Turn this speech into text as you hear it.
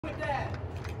With that.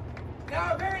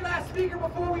 Now our very last speaker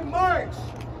before we march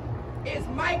is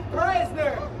Mike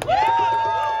Prysner.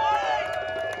 Now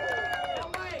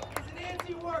Mike is an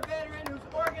anti-war veteran who's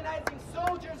organizing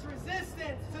soldiers'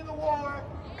 resistance to the war,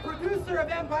 producer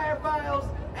of Empire Files,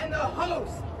 and the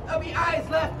host of the Eyes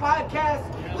Left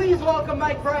podcast. Please welcome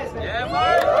Mike Prysner. Yeah,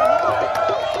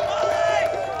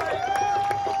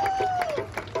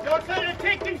 Mike! Y'all excited to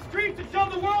take these streets and show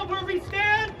the world where we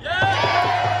stand? Yeah!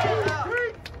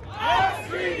 Our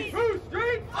streets! Whose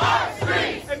streets? Our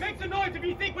streets! And make some noise if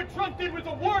you think what Trump did was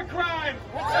a war crime!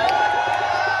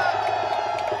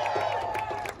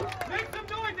 Make some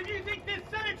noise if you think this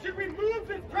Senate should remove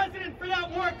this president for that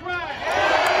war crime!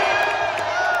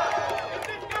 If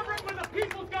this government was a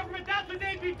people's government, that's what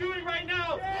they'd be doing right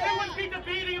now. They wouldn't be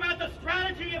debating about the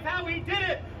strategy of how he did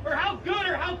it, or how good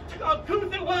or how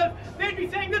couth it was. They'd be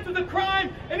saying this was a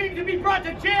crime and needed to be brought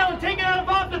to jail and taken out of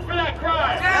office for that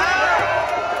crime.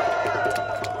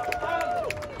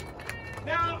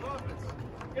 Now,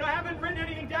 I haven't written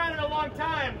anything down in a long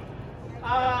time,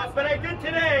 but I did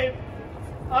today,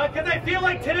 because I feel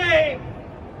like today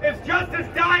is just as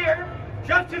dire,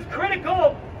 just as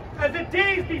critical as the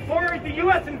days before the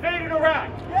U.S. invaded Iraq.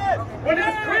 When it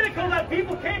was critical that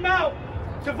people came out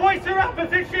to voice their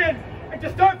opposition and to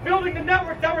start building the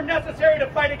networks that were necessary to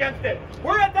fight against it.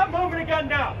 We're at that moment again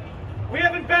now. We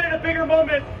haven't been at a bigger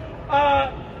moment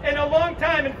in a long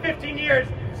time, in 15 years,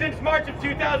 since March of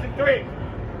 2003.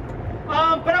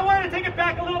 But I wanted to take it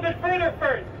back a little bit further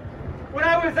first. When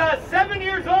I was 7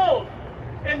 years old,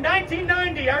 in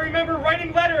 1990, I remember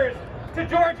writing letters to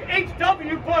George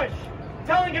H.W. Bush,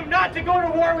 telling him not to go to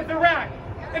war with Iraq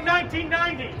in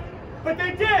 1990. But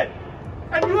they did.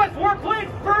 And U.S.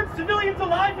 warplanes burned civilians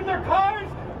alive in their cars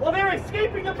while they were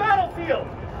escaping the battlefield.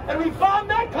 And we bombed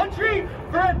that country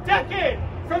for a decade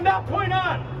from that point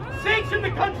on. Sanctioned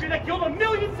the country that killed 1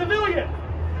 million civilians.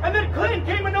 And then Clinton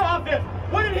came into office.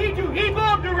 What did he do? He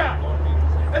bombed Iraq.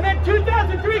 And then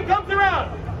 2003 comes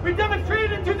around. We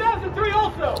demonstrated in 2003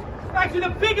 also. Actually,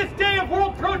 the biggest day of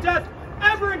world protest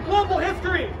ever in global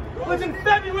history was in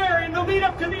February in the lead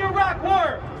up to the Iraq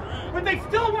War. But they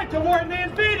still went to war and they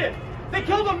invaded. They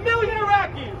killed 1 million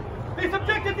Iraqis. They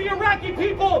subjected the Iraqi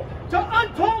people to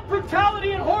untold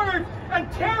brutality and horrors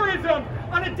and terrorism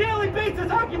on a daily basis,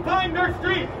 occupying their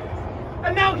streets.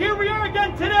 And now here we are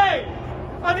again today,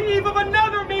 on the eve of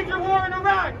another major war in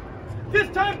Iraq, this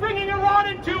time bringing Iran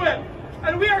into it.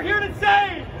 And we are here to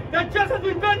say that just as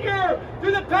we've been here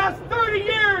through the past 30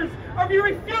 years of you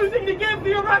refusing to give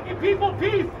the Iraqi people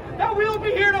peace, that we will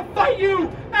be here to fight you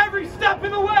every step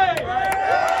of the way.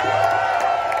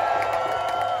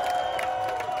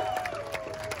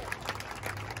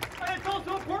 And it's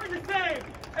also important to say,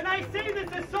 and I say this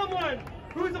as someone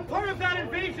who was a part of that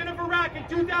invasion of Iraq in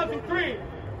 2003,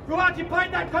 who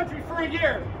occupied that country for a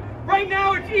year. Right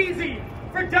now it's easy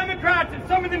for Democrats and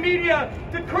some of the media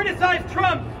to criticize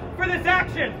Trump for this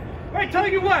action. But I tell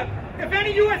you what, if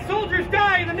any U.S. soldiers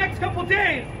die in the next couple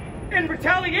days in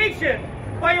retaliation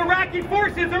by Iraqi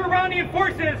forces or Iranian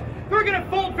forces, they're going to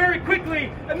fold very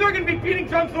quickly and they're going to be beating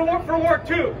Trump for war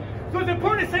too. So it's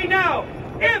important to say now,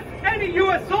 if any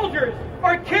U.S. soldiers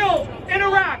are killed in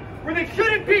Iraq where they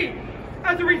shouldn't be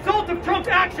as a result of Trump's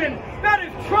action, that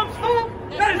is Trump's fault.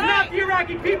 That is not the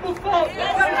Iraqi people's fault.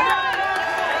 That is not our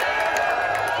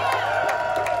fault.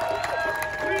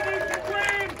 We need to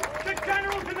blame the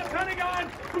generals in the Pentagon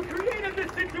who created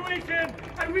this situation,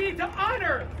 and we need to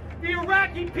honor the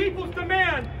Iraqi people's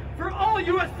demand for all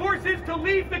U.S. forces to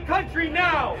leave the country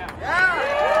now.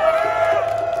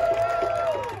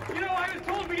 You know, I was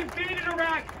told we invaded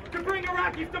Iraq to bring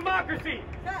Iraqis democracy.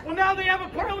 Well, now they have a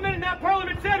parliament, and that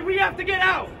parliament said we have to get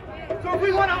out. So if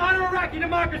we want to honor Iraqi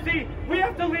democracy, we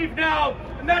have to leave now,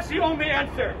 and that's the only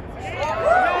answer. It's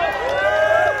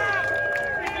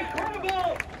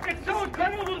incredible. It's so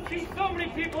incredible to see so many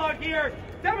people out here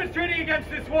demonstrating against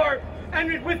this war,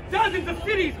 and with dozens of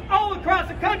cities all across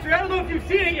the country. I don't know if you've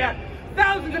seen it yet.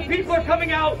 Thousands of people are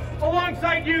coming out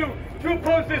alongside you to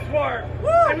oppose this war,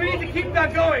 and we need to keep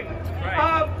that going.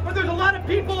 But there's a lot of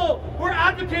people who are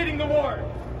advocating the war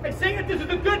and saying that this is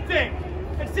a good thing,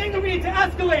 and saying that we need to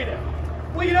escalate it.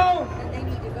 Well, you know,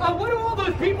 what do all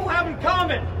those people have in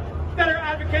common that are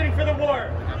advocating for the war?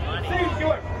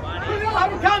 What do they all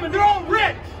have in common? They're all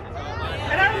rich.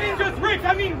 And I don't mean just rich,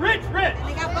 I mean rich.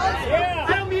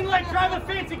 I don't mean like drive a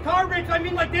fancy car rich, I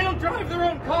mean like they don't drive their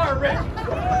own car rich.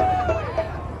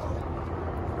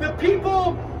 The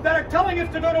people that are telling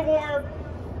us to go to war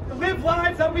live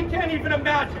lives that we can't even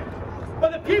imagine.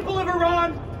 But the people of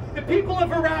Iran, the people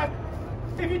of Iraq,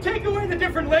 if you take away the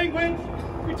different language,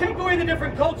 you take away the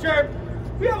different culture,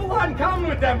 we have a lot in common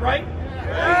with them, right?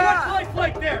 What's life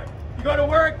like there? You go to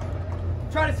work,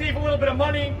 try to save a little bit of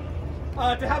money,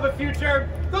 to have a future,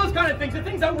 those kind of things, the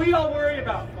things that we all worry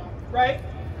about, right?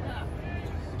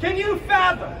 Can you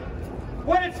fathom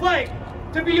what it's like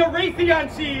to be a Raytheon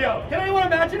CEO? Can anyone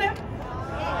imagine it?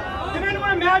 Can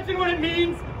anyone imagine what it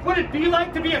means, what it'd be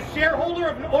like to be a shareholder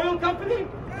of an oil company?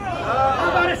 How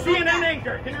about a CNN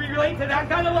anchor? Can you relate to that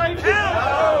kind of life?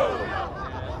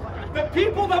 The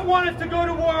people that want us to go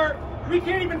to war, we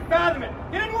can't even fathom it.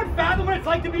 Can anyone fathom what it's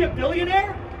like to be a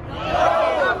billionaire?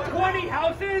 Have 20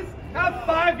 houses, have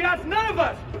 5 yachts. None of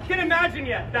us can imagine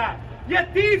that.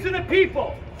 Yet these are the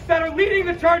people that are leading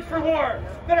the charge for war,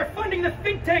 that are funding the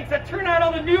think tanks that turn out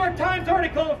all the New York Times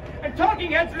articles and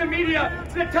talking heads in the media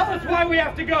that tell us why we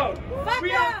have to go.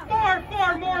 We have far,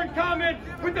 far more in common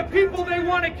with the people they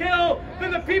want to kill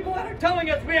than the people that are telling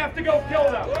us we have to go kill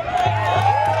them.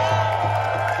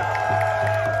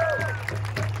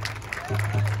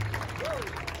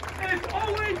 And it's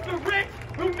always the rich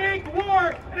who make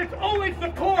war, and it's always the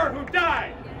poor who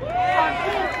die on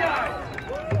both sides.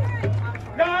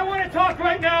 Now I want to talk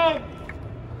right now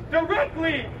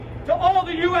directly to all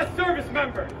the U.S. service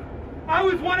members. I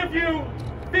was one of you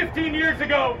 15 years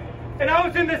ago, and I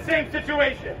was in the same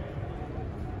situation.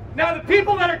 Now the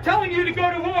people that are telling you to go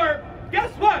to war,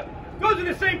 guess what? Those are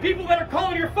the same people that are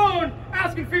calling your phone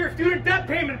asking for your student debt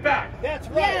payment back. That's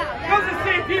right. Those are the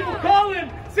same people calling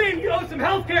saying you owe some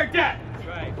health care debt.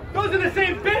 Those are the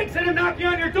same banks that are knocking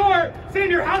on your door saying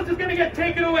your house is going to get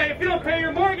taken away if you don't pay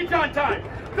your mortgage on time.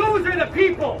 Those are the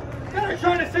people that are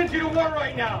trying to send you to war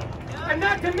right now. And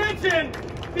not to mention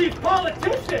these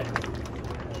politicians,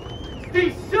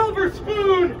 these silver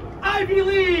spoon, Ivy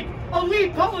League,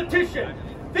 elite politicians.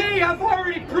 They have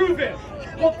already proven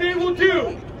what they will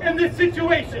do in this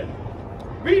situation.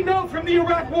 We know from the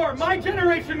Iraq War, my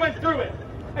generation went through it.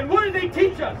 And what did they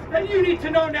teach us that you need to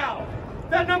know now?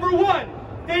 That number one,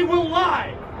 they will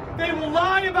lie. They will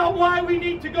lie about why we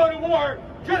need to go to war,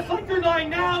 just like they're lying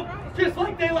now, just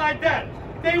like they lied then.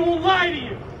 They will lie to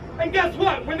you. And guess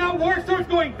what? When that war starts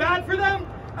going bad for them,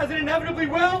 as it inevitably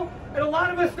will, and a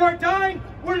lot of us start dying,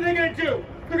 what are they going to do?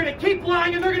 They're going to keep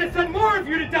lying, and they're going to send more of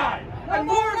you to die, and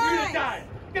more of you to die.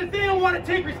 Because they don't want to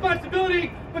take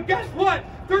responsibility, but guess what?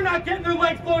 They're not getting their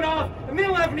legs blown off, and they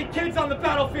don't have any kids on the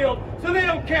battlefield, so they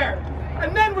don't care.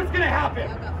 And then what's going to happen?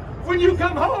 When you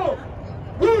come home,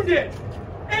 wounded,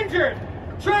 injured,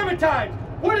 traumatized,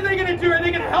 what are they going to do? Are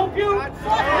they going to help you?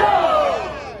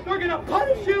 No! They're going to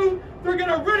punish you, they're going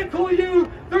to ridicule you,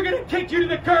 they're going to kick you to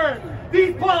the curb.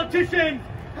 These politicians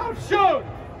have shown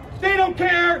they don't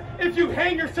care if you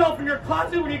hang yourself in your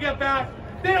closet when you get back.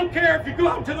 They don't care if you go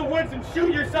out into the woods and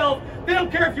shoot yourself. They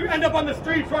don't care if you end up on the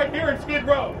streets right here in Skid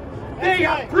Row. They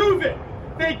have proven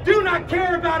they do not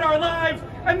care about our lives,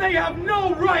 and they have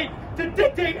no right to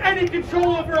dictate any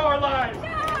control over our lives.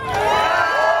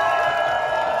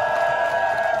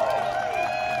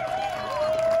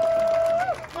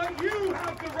 But you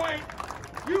have the right,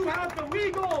 you have the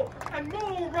legal and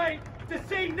moral right to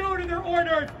say no to their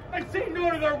orders and say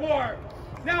no to their war.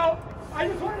 Now, I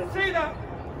just wanted to say that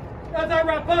as I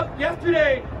wrap up,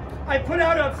 yesterday I put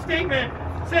out a statement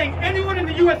saying anyone in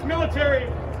the U.S. military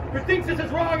who thinks this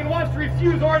is wrong and wants to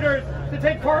refuse orders to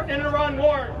take part in an Iran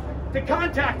war to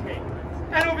contact me.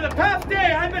 And over the past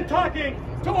day, I've been talking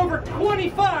to over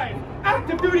 25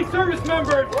 active duty service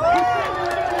members who say they're going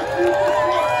to refuse this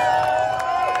war.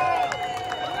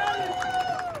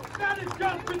 That is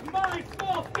just with my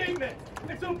small statement.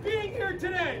 And so being here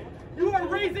today, you are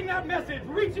raising that message,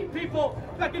 reaching people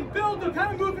that can build the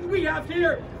kind of movement we have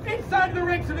here inside the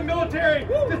ranks of the military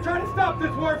to try to stop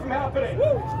this war from happening.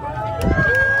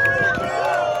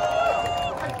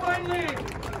 And finally,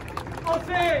 I'll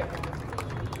say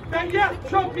that yes,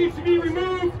 Trump needs to be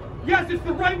removed. Yes, it's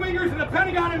the right-wingers in the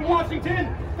Pentagon in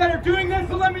Washington that are doing this,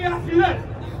 but let me ask you this.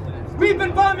 We've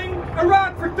been bombing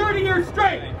Iraq for 30 years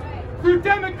straight. Through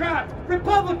Democrat,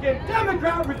 Republican,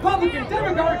 Democrat, Republican,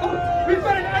 Democrat, Republican. We've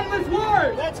been in endless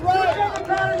wars. That's right. Through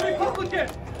Democrat and Republican.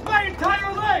 My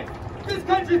entire life, this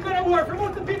country's been at war. For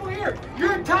most of the people here,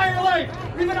 your entire life,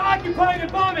 we've been occupying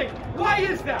and bombing. Why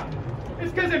is that?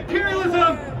 It's because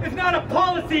imperialism is not a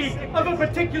policy of a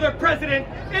particular president.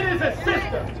 It is a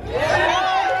system.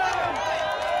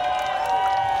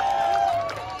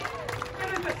 It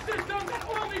is a system that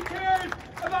only cares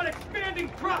about expanding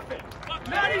profit.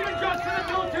 Not even just for the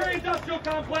military-industrial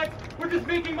complex, we're just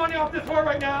making money off this war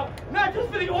right now. Not just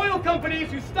for the oil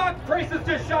companies whose stock prices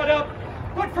just shot up,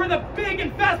 but for the big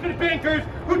investment bankers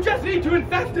who just need to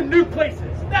invest in new places.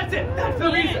 That's it. That's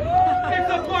the reason. It's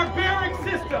a barbaric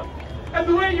system. And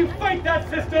the way you fight that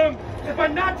system is by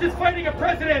not just fighting a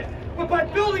president, but by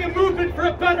building a movement for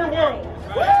a better world.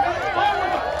 That's all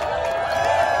of us.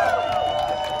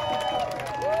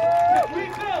 If we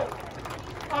build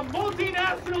a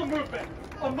multinational movement,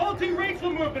 a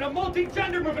multiracial movement, a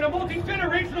multi-gender movement, a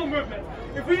multi-generational movement,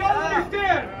 if we all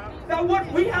understand that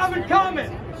what we have in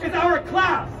common is our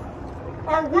class,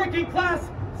 our working class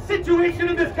situation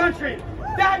in this country,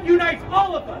 that unites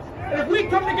all of us. And if we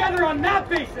come together on that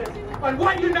basis, on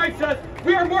what unites us,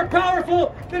 we are more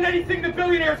powerful than anything the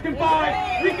billionaires can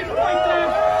buy. We can fight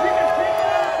them.